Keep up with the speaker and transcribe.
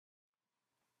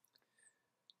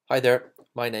Hi there,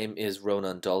 my name is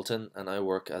Ronan Dalton and I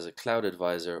work as a cloud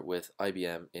advisor with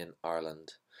IBM in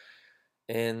Ireland.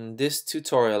 In this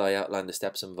tutorial I outline the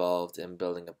steps involved in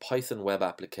building a Python web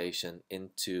application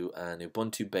into an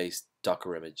Ubuntu-based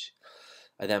Docker image.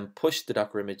 I then push the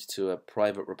Docker image to a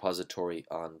private repository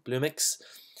on Bluemix,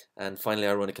 and finally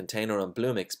I run a container on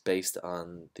Bluemix based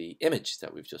on the image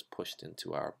that we've just pushed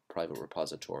into our private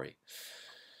repository.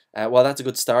 Well, that's a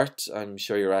good start. I'm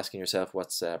sure you're asking yourself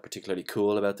what's particularly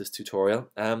cool about this tutorial.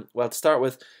 Well, to start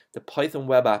with, the Python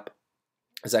web app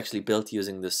is actually built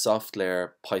using the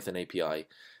SoftLayer Python API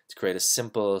to create a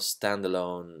simple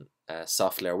standalone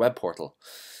SoftLayer web portal.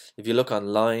 If you look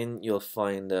online, you'll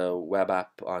find a web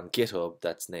app on GitHub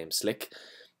that's named Slick.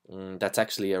 That's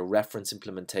actually a reference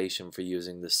implementation for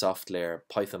using the SoftLayer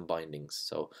Python bindings,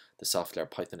 so the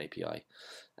SoftLayer Python API.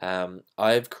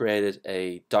 I've created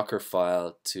a Docker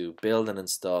file to build and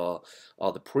install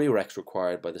all the prereqs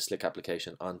required by the Slick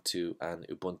application onto an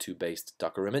Ubuntu-based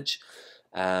Docker image.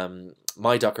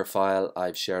 My Docker file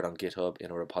I've shared on GitHub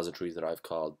in a repository that I've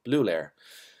called Bluelayer.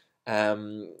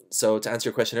 So to answer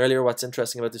your question earlier, what's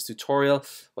interesting about this tutorial?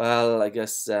 Well, I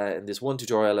guess in this one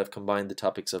tutorial I've combined the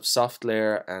topics of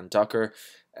SoftLayer and Docker,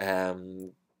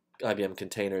 IBM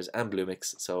containers and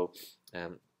Bluemix, so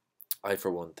I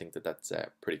for one think that that's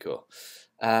pretty cool.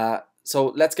 So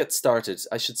let's get started.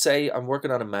 I should say I'm working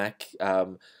on a Mac,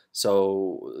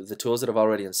 so the tools that I've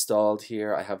already installed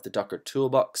here, I have the Docker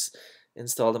toolbox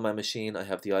installed on my machine. I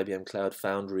have the IBM Cloud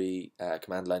Foundry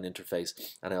command line interface,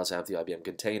 and I also have the IBM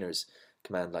Containers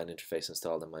command line interface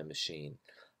installed on my machine.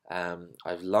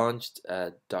 I've launched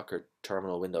a Docker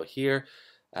terminal window here,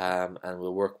 and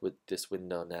we'll work with this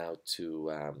window now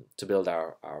to build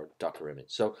our Docker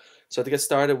image. So to get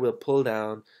started, we'll pull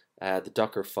down the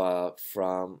Docker file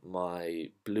from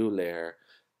my Bluelayer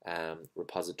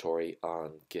repository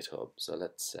on GitHub. So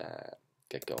let's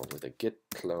get going with a git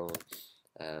clone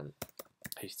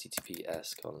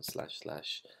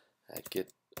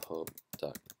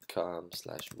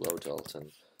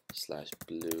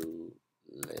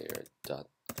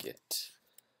https://github.com/rodalton/bluelayer.git.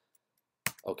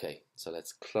 Okay, so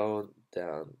let's clone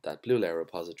down that Bluelayer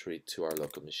repository to our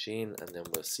local machine, and then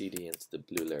we'll cd into the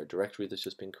Bluelayer directory that's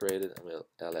just been created, and we'll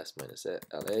ls-la to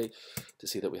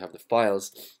see that we have the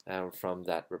files from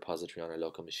that repository on our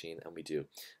local machine, and we do.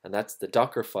 And that's the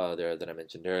Docker file there that I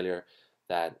mentioned earlier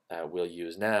that we'll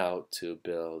use now to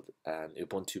build an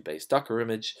Ubuntu-based Docker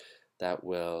image that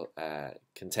will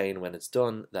contain, when it's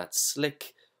done, that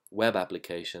Slick web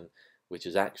application, which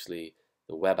is actually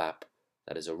the web app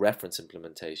that is a reference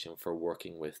implementation for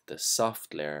working with the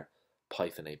SoftLayer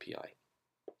Python API.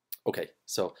 Okay,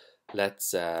 so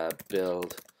let's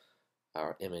build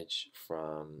our image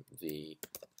from the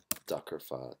Docker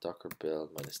file. Docker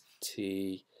build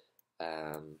 -t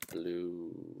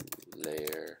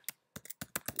Bluelayer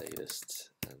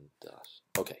latest and dot.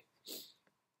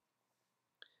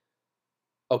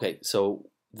 Okay, so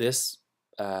this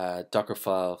Docker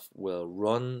file will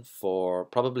run for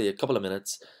probably a couple of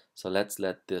minutes, so let's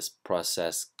let this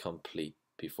process complete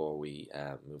before we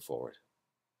move forward.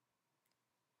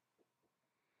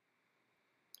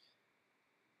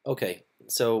 Okay,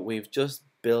 so we've just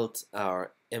built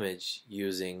our image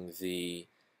using the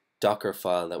Docker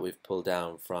file that we've pulled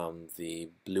down from the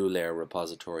Bluelayer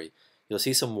repository. You'll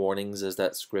see some warnings as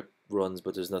that script runs,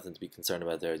 but there's nothing to be concerned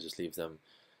about there. Just leave them,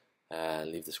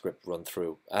 leave the script run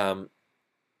through.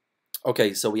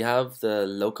 Okay, so we have the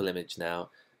local image now,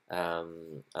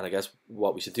 and I guess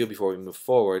what we should do before we move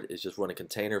forward is just run a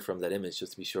container from that image,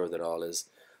 just to be sure that all is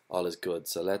good.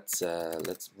 So let's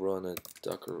run a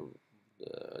Docker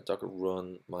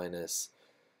run -t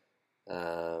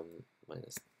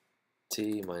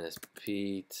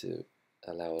 -p to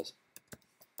allow us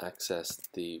access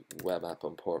the web app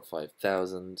on port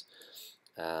 5000,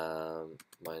 -i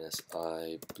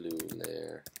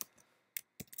Bluelayer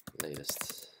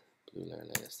latest.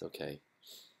 Okay,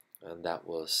 and that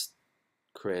will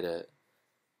create a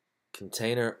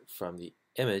container from the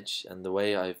image. And the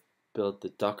way I've built the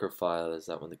Docker file is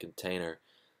that when the container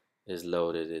is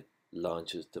loaded, it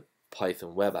launches the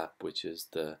Python web app, which is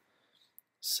the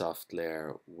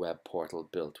SoftLayer web portal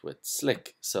built with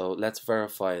Slick. So let's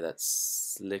verify that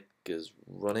Slick is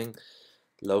running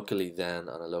locally then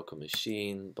on a local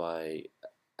machine by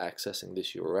accessing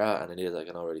this URL, and it is. I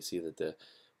can already see that the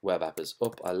web app is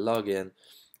up. I log in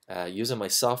using my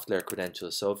SoftLayer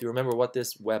credentials. So if you remember, what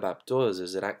this web app does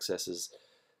is it accesses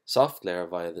SoftLayer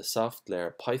via the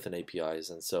SoftLayer Python APIs,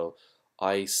 and so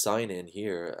I sign in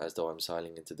here as though I'm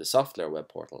signing into the SoftLayer web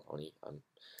portal, only I'm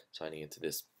signing into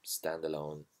this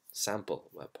standalone sample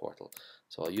web portal.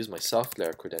 So I'll use my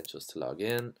SoftLayer credentials to log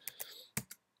in.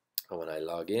 And when I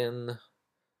log in,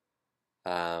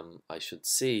 I should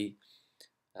see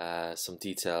some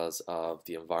details of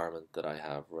the environment that I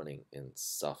have running in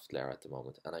SoftLayer at the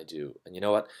moment, and I do. And you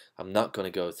know what? I'm not going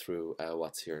to go through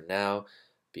what's here now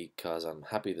because I'm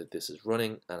happy that this is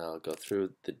running, and I'll go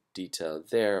through the detail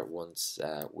there once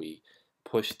we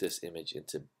push this image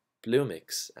into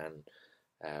Bluemix and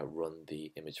run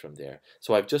the image from there.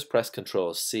 So I've just pressed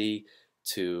Control C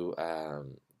to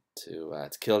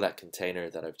kill that container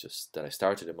that I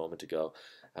started a moment ago.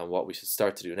 And what we should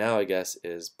start to do now, I guess,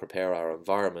 is prepare our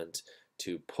environment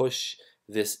to push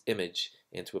this image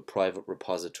into a private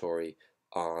repository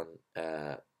on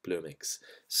Bluemix.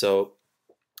 So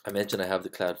I mentioned I have the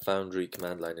Cloud Foundry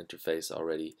command line interface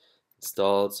already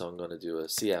installed, so I'm going to do a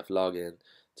cf login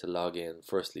to log in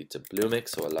firstly to Bluemix.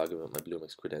 So I'll log in with my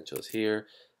Bluemix credentials here,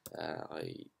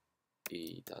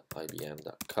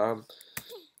 ie.ibm.com,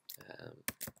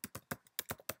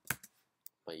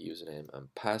 my username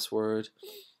and password,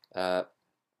 and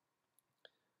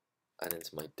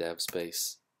into my dev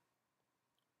space.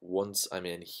 Once I'm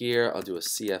in here, I'll do a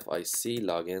cfic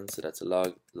login, so that's a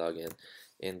login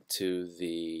into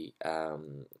the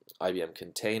IBM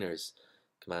containers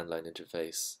command line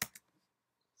interface.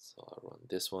 So I'll run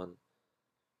this one.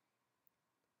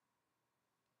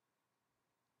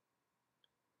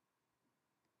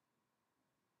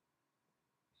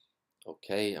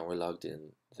 Okay, and we're logged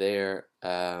in there.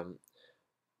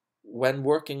 When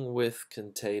working with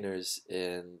containers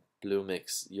in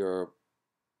Bluemix, your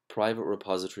private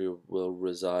repository will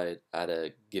reside at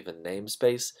a given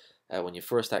namespace. When you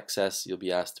first access, you'll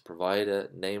be asked to provide a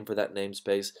name for that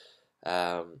namespace.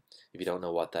 If you don't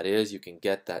know what that is, you can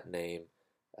get that name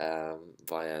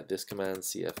via this command,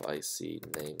 cfic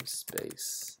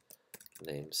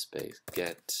namespace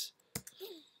get,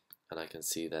 and I can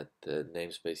see that the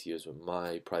namespace used with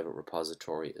my private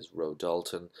repository is Roe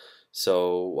Dalton.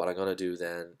 So what I'm going to do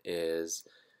then is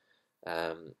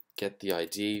get the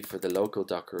ID for the local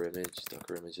Docker image,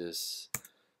 Docker images.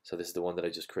 So this is the one that I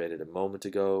just created a moment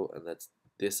ago, and that's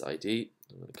this ID.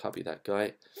 I'm going to copy that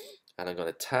guy, and I'm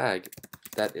going to tag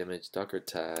that image, Docker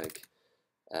tag,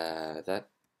 that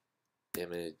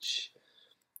image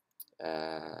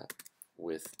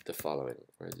with the following: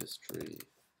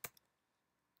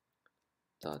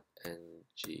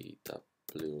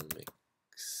 registry.ng.bluelayer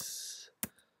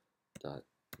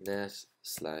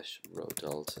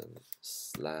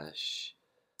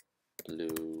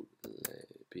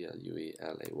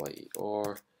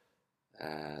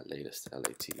latest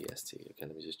latest. Okay,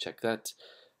 let me just check that.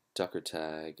 Docker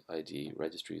tag ID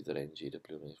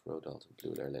registry.ng.bluemix Dalton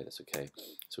Bluelayer latest. Okay,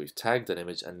 so we've tagged that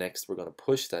image, and next we're going to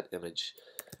push that image,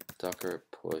 Docker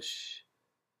push,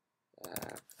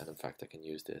 and in fact I can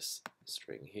use this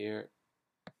string here,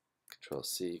 Control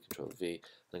C, Control V, and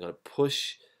I'm going to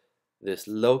push this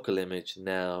local image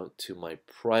now to my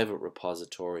private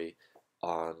repository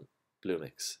on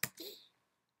Bluemix.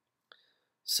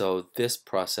 So this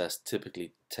process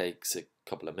typically takes a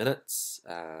couple of minutes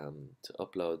to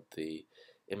upload the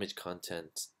image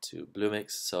content to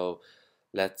Bluemix. So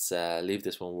let's leave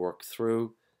this one work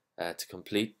through to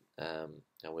complete, and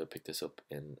we'll pick this up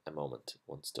in a moment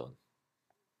once done.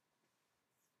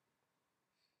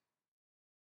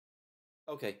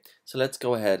 Okay, so let's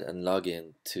go ahead and log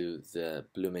in to the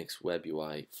Bluemix web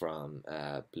UI from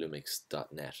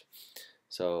bluemix.net.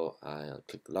 So I'll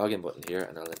click the login button here,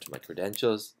 and I'll enter my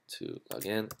credentials to log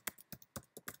in.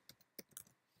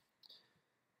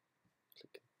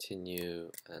 Click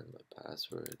continue, and my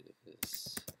password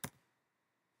is,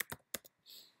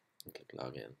 and click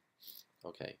login.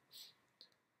 Okay,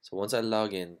 so once I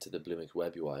log in to the Bluemix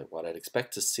web UI, what I'd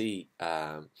expect to see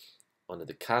under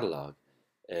the catalog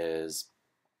is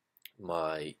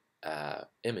my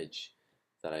image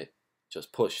that I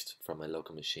just pushed from my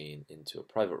local machine into a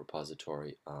private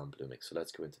repository on Bluemix. So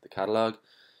let's go into the catalog,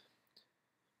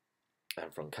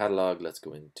 and from catalog let's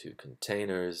go into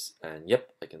containers, and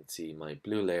yep, I can see my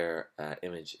Bluelayer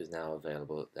image is now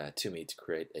available to me to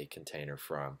create a container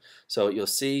from. So you'll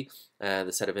see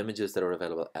the set of images that are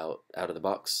available out of the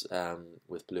box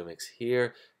with Bluemix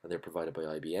here, and they're provided by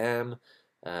IBM,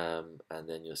 and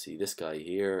then you'll see this guy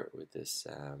here with this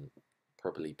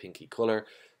purpley pinky color,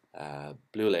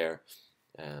 Bluelayer,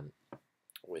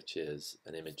 which is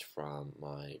an image from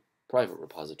my private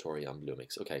repository on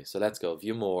Bluemix. Okay, so let's go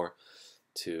view more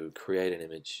to create an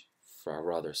image,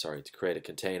 to create a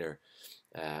container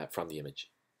from the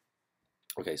image.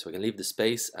 Okay, so I can leave the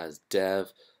space as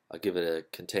dev. I'll give it a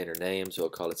container name, so I'll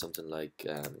call it something like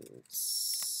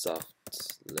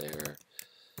SoftLayer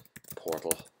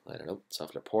Portal. I don't know,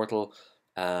 SoftLayer Portal.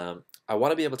 I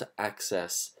want to be able to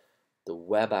access the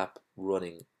web app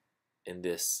running in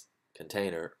this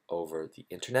container over the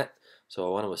internet. So I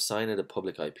want to assign it a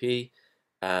public IP.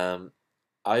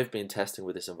 I've been testing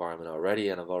with this environment already,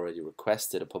 and I've already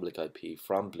requested a public IP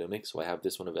from Bluemix, so I have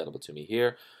this one available to me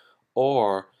here.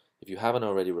 Or if you haven't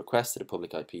already requested a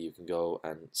public IP, you can go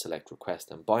and select request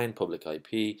and bind public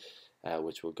IP,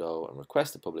 which will go and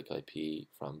request a public IP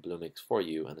from Bluemix for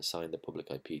you and assign the public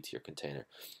IP to your container.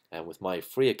 And with my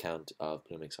free account of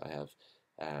Bluemix, I have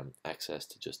access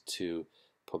to just 2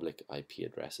 public IP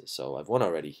addresses. So I've one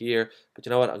already here, but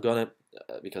you know what, I'm gonna,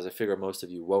 because I figure most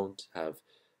of you won't have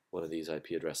one of these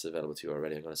IP addresses available to you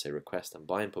already, I'm going to say request and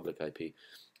bind public IP.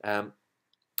 And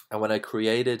when I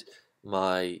created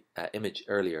my image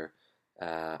earlier,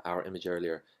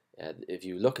 if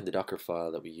you look in the Docker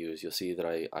file that we use, you'll see that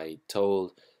I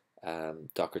told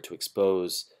Docker to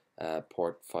expose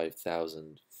port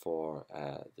 5000 for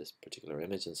this particular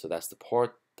image, and so that's the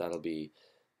port that'll be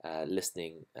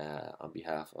listening on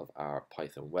behalf of our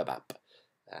Python web app.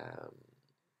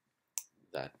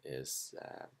 That is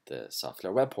the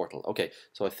SoftLayer web portal. Okay,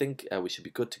 so I think we should be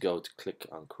good to go to click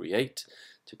on create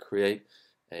to create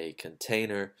a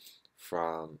container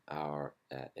from our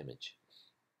image.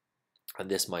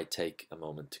 And this might take a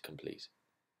moment to complete.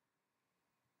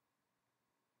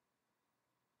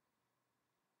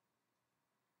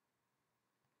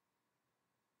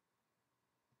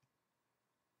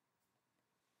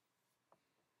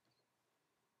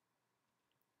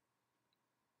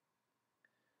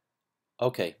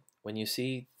 Okay, when you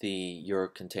see the your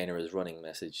container is running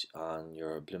message on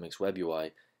your Bluemix web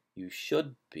UI, you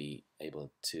should be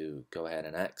able to go ahead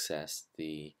and access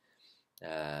the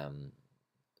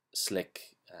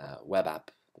Slick web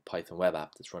app, the Python web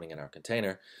app that's running in our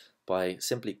container, by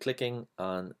simply clicking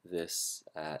on this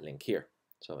link here.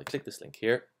 So if I click this link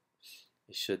here,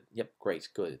 it should, yep, great,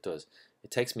 good, it does.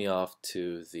 It takes me off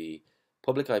to the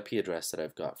public IP address that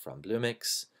I've got from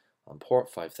Bluemix on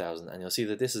port 5000, and you'll see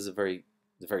that this is the very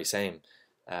same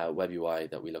web UI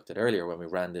that we looked at earlier when we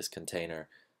ran this container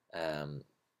on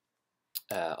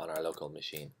our local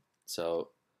machine. So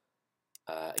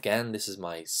again, this is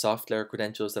my SoftLayer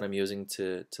credentials that I'm using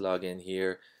to log in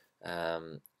here,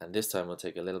 and this time we'll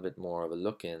take a little bit more of a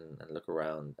look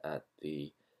around at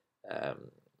the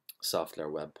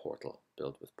SoftLayer web portal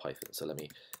built with Python. So let me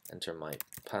enter my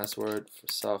password for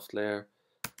SoftLayer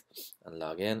and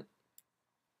log in.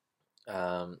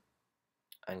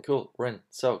 And cool, we're in.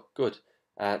 So good.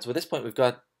 So at this point, we've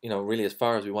got, really as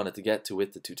far as we wanted to get to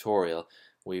with the tutorial.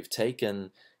 We've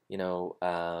taken, or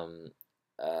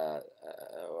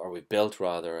we've built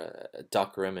rather a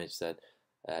Docker image that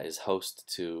is host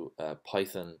to a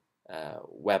Python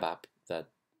web app that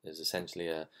is essentially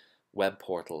a web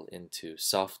portal into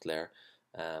SoftLayer.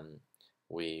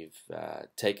 We've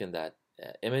taken that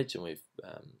image and we've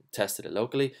tested it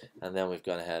locally, and then we've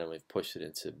gone ahead and we've pushed it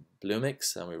into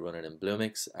Bluemix, and we run it in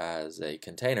Bluemix as a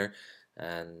container,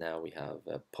 and now we have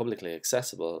a publicly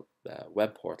accessible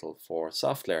web portal for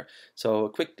SoftLayer. So a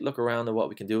quick look around at what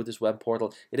we can do with this web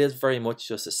portal. It is very much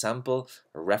just a sample,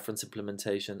 a reference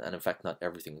implementation, and in fact not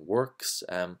everything works.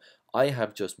 I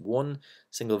have just one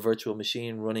single virtual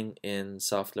machine running in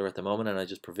SoftLayer at the moment, and I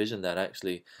just provisioned that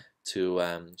actually to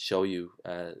show you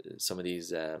some of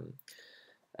these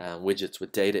widgets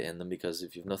with data in them, because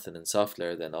if you've nothing in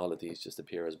SoftLayer, then all of these just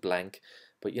appear as blank.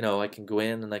 But I can go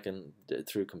in and I can,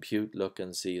 through compute, look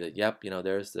and see that, yep,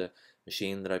 there's the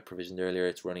machine that I provisioned earlier.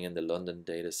 It's running in the London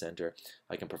data center.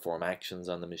 I can perform actions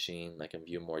on the machine. I can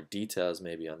view more details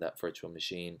maybe on that virtual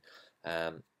machine.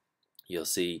 You'll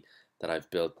see that I've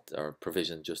built or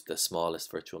provisioned just the smallest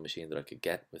virtual machine that I could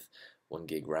get with 1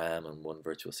 gig RAM and 1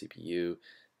 virtual CPU.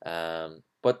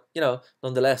 But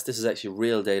nonetheless, this is actually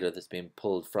real data that's being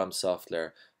pulled from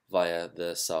SoftLayer via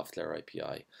the SoftLayer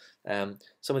API.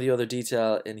 Some of the other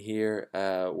detail in here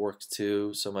works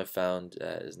too. Some I found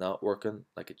is not working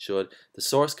like it should. The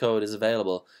source code is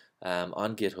available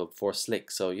on GitHub for Slick,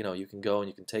 so you can go and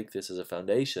you can take this as a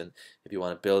foundation if you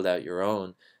want to build out your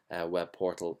own web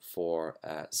portal for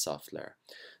SoftLayer.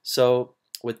 So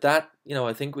with that,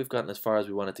 I think we've gotten as far as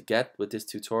we wanted to get with this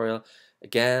tutorial.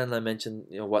 Again, I mentioned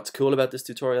what's cool about this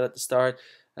tutorial at the start,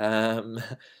 and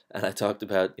I talked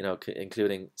about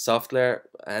including SoftLayer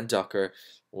and Docker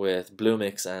with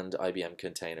Bluemix and IBM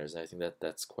containers, and I think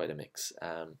that's quite a mix.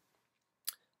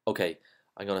 Okay,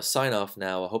 I'm going to sign off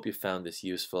now. I hope you found this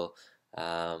useful.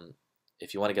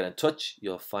 If you want to get in touch,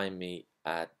 you'll find me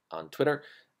on Twitter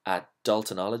at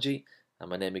Daltonology. And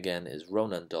my name again is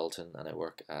Ronan Dalton, and I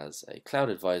work as a cloud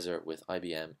advisor with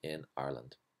IBM in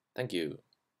Ireland. Thank you.